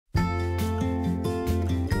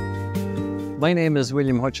My name is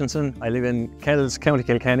William Hutchinson. I live in Kells, County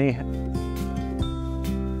Kilkenny.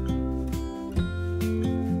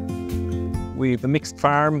 We have a mixed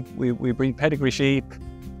farm. We breed pedigree sheep,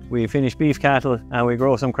 we finish beef cattle, and we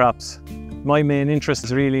grow some crops. My main interest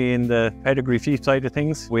is really in the pedigree sheep side of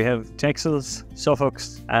things. We have Texels,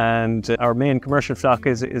 Suffolks, and our main commercial flock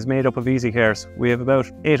is made up of easy cares. We have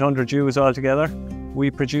about 800 ewes altogether. We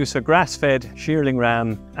produce a grass-fed shearling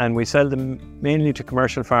ram and we sell them mainly to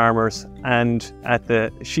commercial farmers and at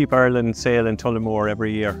the Sheep Ireland sale in Tullamore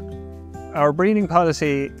every year. Our breeding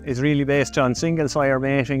policy is really based on single sire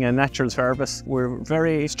mating and natural service. We're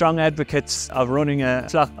very strong advocates of running a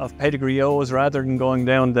flock of pedigree ewes rather than going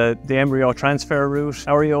down the embryo transfer route.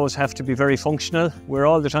 Our ewes have to be very functional. We're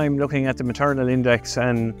all the time looking at the maternal index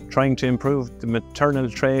and trying to improve the maternal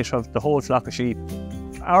trait of the whole flock of sheep.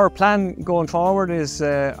 Our plan going forward is,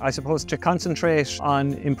 I suppose, to concentrate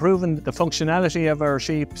on improving the functionality of our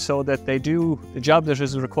sheep so that they do the job that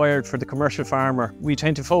is required for the commercial farmer. We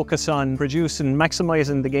tend to focus on producing,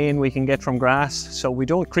 maximising the gain we can get from grass. So we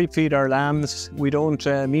don't creep feed our lambs, we don't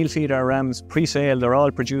meal feed our rams pre-sale, they're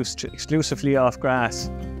all produced exclusively off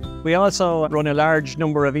grass. We also run a large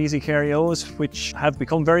number of easy care ewes, which have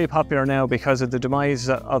become very popular now because of the demise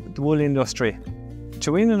of the wool industry.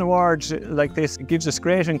 To win an award like this gives us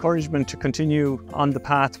great encouragement to continue on the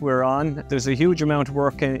path we're on. There's a huge amount of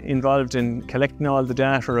work involved in collecting all the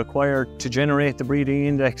data required to generate the breeding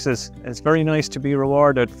indexes. It's very nice to be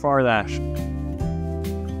rewarded for that.